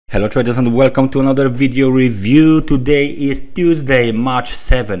Hello traders and welcome to another video review. Today is Tuesday, March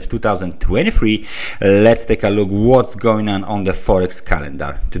 7th, 2023. Let's take a look what's going on the Forex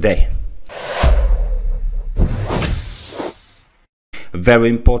calendar today. Very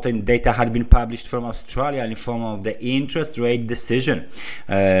important data had been published from Australia in the form of the interest rate decision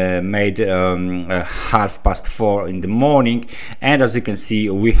made 4:30 in the morning, and as you can see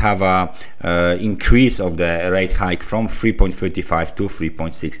we have a increase of the rate hike from 3.35 to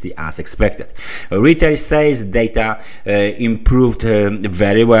 3.60 as expected. Retail sales data improved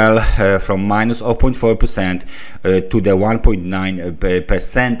very well from minus 0.4% to the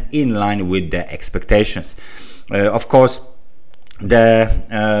 1.9% in line with the expectations. Of course, the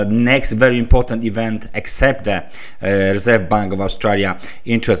next very important event, except the Reserve Bank of Australia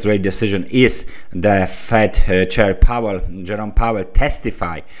interest rate decision, is the Fed Chair Jerome Powell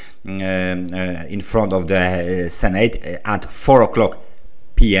testify in front of the Senate at 4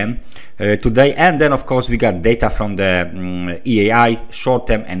 p.m. Today. And then of course we got data from the EIA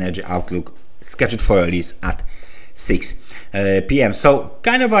Short-Term Energy Outlook scheduled for release at 6 p.m. So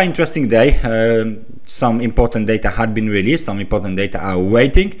kind of an interesting day. Some important data had been released, some important data are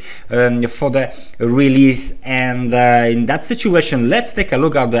waiting for the release, and in that situation let's take a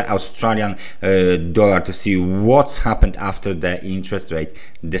look at the Australian dollar to see what's happened after the interest rate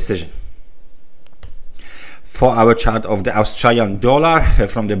decision. For our chart of the Australian dollar,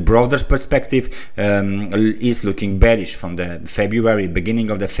 from the broader perspective, is looking bearish. From the beginning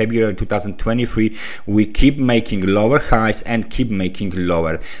of the February 2023, we keep making lower highs and keep making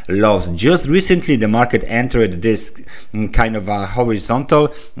lower lows. Just recently the market entered this kind of a horizontal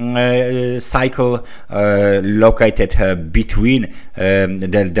cycle located between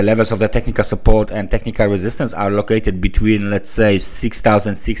the levels of the technical support and technical resistance are located between, let's say,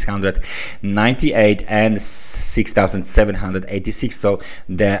 6,698 and 6,786. So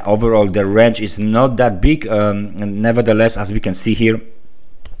the overall range is not that big. Nevertheless, as we can see here,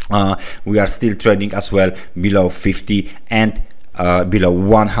 we are still trading as well below 50 and below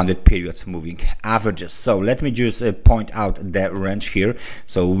 100 periods moving averages. So let me just point out the range here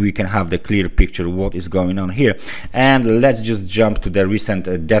so we can have the clear picture what is going on here. And let's just jump to the recent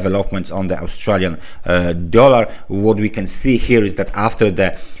developments on the Australian dollar. What we can see here is that after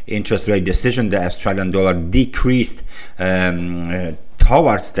the interest rate decision, the Australian dollar decreased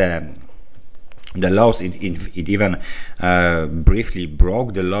towards the lows. It even briefly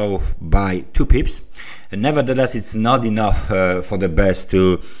broke the low by 2 pips. Nevertheless, it's not enough for the bears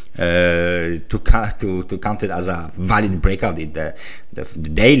to count it as a valid breakout. The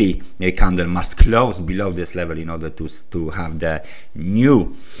daily candle must close below this level in order to have the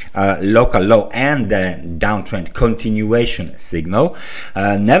new local low and the downtrend continuation signal.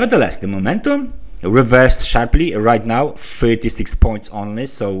 Nevertheless, the momentum reversed sharply right now, 36 points only,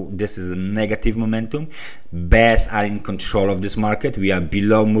 so this is a negative momentum. Bears are in control of this market. We are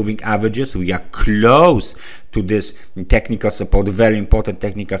below moving averages. We are close to this technical support, very important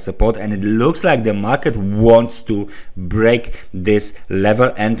technical support, and it looks like the market wants to break this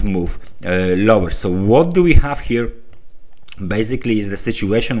level and move lower. So what do we have here? Basically is the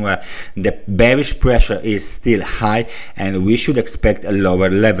situation where the bearish pressure is still high and we should expect lower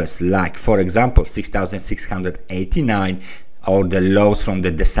levels, like for example 6,689, or the lows from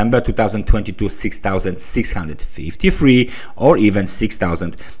the December 2022, 6,653, or even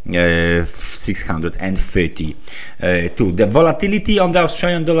 6,632. The volatility on the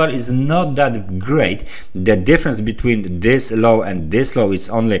Australian dollar is not that great. The difference between this low and this low is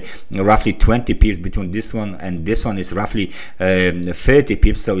only roughly 20 pips. Between this one and this one is roughly 30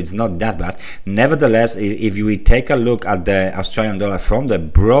 pips, so it's not that bad. Nevertheless, if we take a look at the Australian dollar from the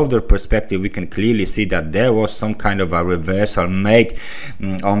broader perspective, we can clearly see that there was some kind of a reversal made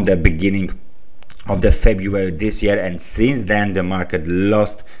on the beginning of the February this year, and since then the market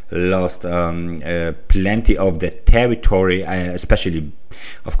lost plenty of the territory, especially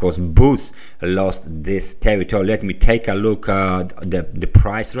of course bulls lost this territory. Let me take a look at the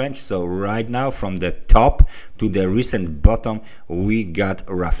price range. So right now from the top to the recent bottom we got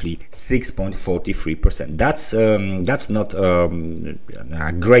roughly 6.43%. That's not a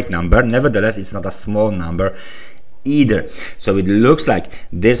great number. Nevertheless, it's not a small number either. So it looks like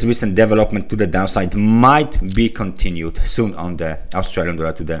this recent development to the downside might be continued soon on the Australian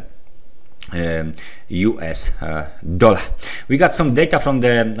dollar to the US dollar. We got some data from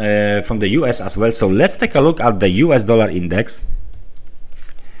the US as well, so let's take a look at the US dollar index.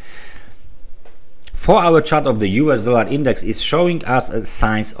 4-hour chart of the US dollar index is showing us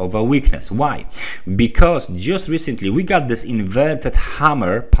signs of a weakness. Why? Because just recently we got this inverted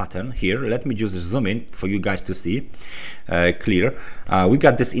hammer pattern here. Let me just zoom in for you guys to see clear. We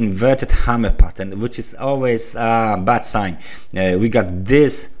got this inverted hammer pattern, which is always a bad sign. We got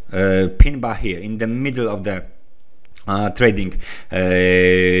this pin bar here in the middle of the trading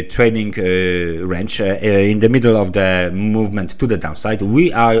range, in the middle of the movement to the downside.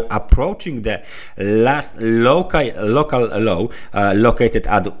 We are approaching the last local low located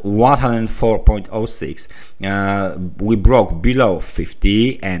at 104.06. We broke below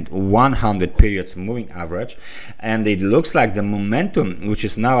 50 and 100 periods moving average, and it looks like the momentum, which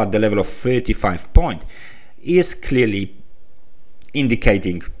is now at the level of 35 point, is clearly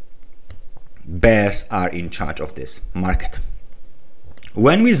indicating bears are in charge of this market.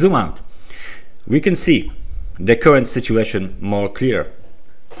 When we zoom out, we can see the current situation more clear.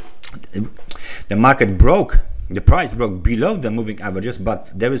 The market broke, the price broke below the moving averages,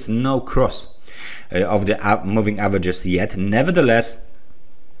 but there is no cross of the moving averages yet. Nevertheless,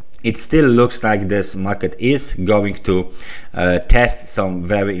 it still looks like this market is going to test some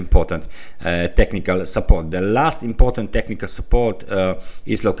very important technical support. The last important technical support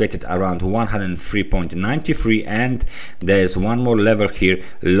is located around 103.93, and there's one more level here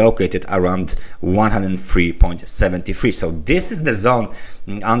located around 103.73. so this is the zone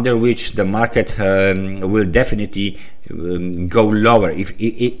under which the market will definitely go lower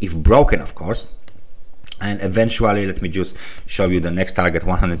if broken, of course. And eventually, let me just show you the next target,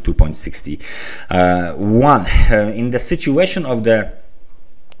 102.61. In the situation of the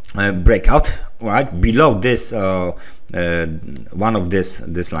breakout, right below this one of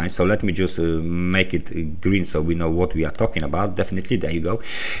this line, so let me just make it green so we know what we are talking about. Definitely, there you go.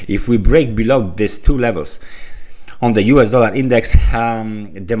 If we break below these two levels on the US dollar index,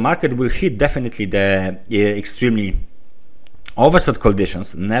 the market will hit definitely the extremely oversold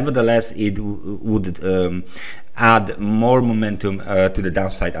conditions. Nevertheless, it would add more momentum to the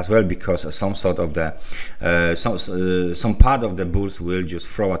downside as well, because some sort of the some part of the bulls will just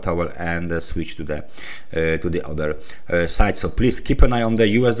throw a towel and switch to the other side. So please keep an eye on the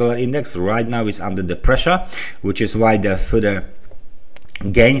US dollar index. Right now is under the pressure, which is why the further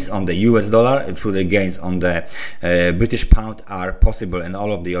gains on the US dollar and further gains on the British pound are possible, and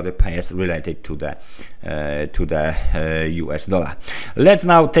all of the other pairs related to the US dollar. Let's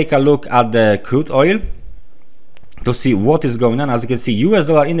now take a look at the crude oil to see what is going on. As you can see, US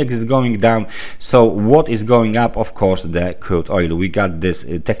dollar index is going down. So what is going up? Of course, the crude oil. We got this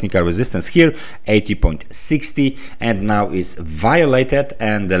technical resistance here, 80.60, and now is violated,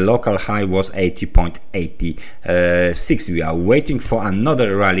 and the local high was 80.86. We are waiting for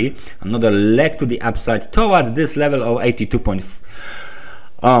another rally, another leg to the upside towards this level of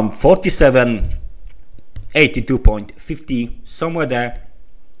 82.47, 82.50, somewhere there.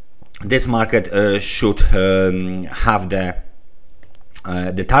 This market should have the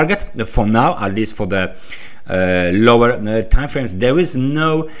target for now, at least for the lower time frames. There is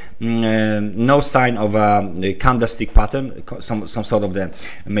no sign of a candlestick pattern, some sort of the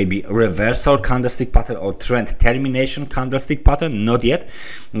maybe reversal candlestick pattern or trend termination candlestick pattern. Not yet.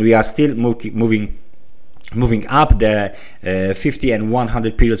 We are still moving up. The 50 and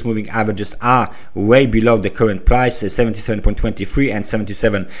 100 periods moving averages are way below the current price, 77.23 and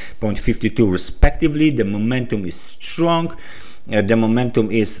 77.52 respectively. The momentum is strong. The momentum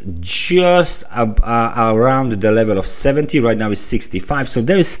is just around the level of 70. Right now is 65, so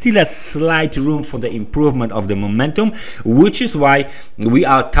there is still a slight room for the improvement of the momentum, which is why we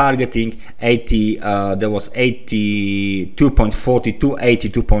are targeting 80. There was 82.42,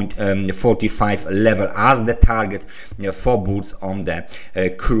 82.45 level as the target for bulls on the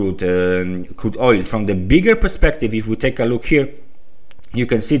crude oil. From the bigger perspective, if we take a look here, you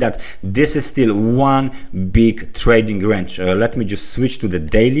can see that this is still one big trading range. Let me just switch to the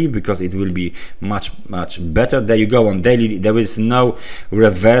daily because it will be much better. There you go. On daily, there is no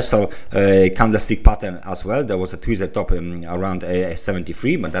reversal candlestick pattern as well. There was a tweezer top around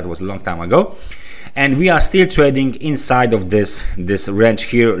 73, but that was a long time ago. And we are still trading inside of this range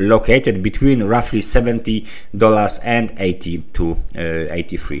here, located between roughly $70 and $80 to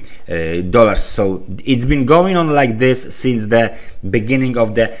 $83. So it's been going on like this since the beginning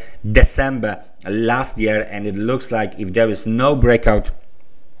of the December last year, and it looks like if there is no breakout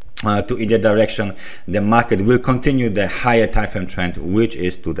in the direction, the market will continue the higher time frame trend, which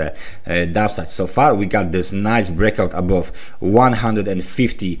is to the downside. So far we got this nice breakout above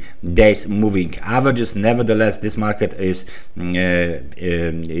 150 days moving averages. Nevertheless, this market is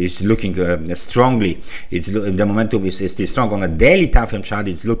looking strongly. The momentum is still strong. On a daily time frame chart,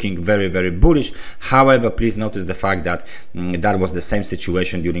 it's looking very bullish. However, please notice the fact that that was the same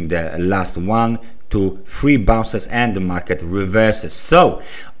situation during the last 1, 2, 3 bounces and the market reverses. So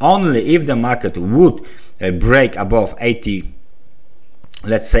only if the market would break above 80,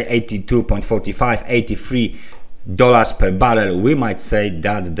 let's say 82.45, 83 dollars per barrel, we might say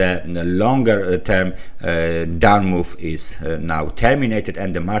that the longer term down move is now terminated,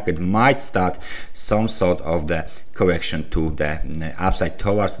 and the market might start some sort of the correction to the upside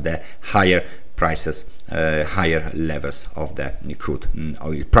towards the higher prices, higher levels of the crude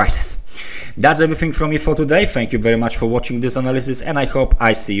oil prices. That's everything from me for today. Thank you very much for watching this analysis, and I hope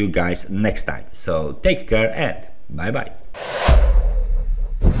I see you guys next time. So take care and bye bye.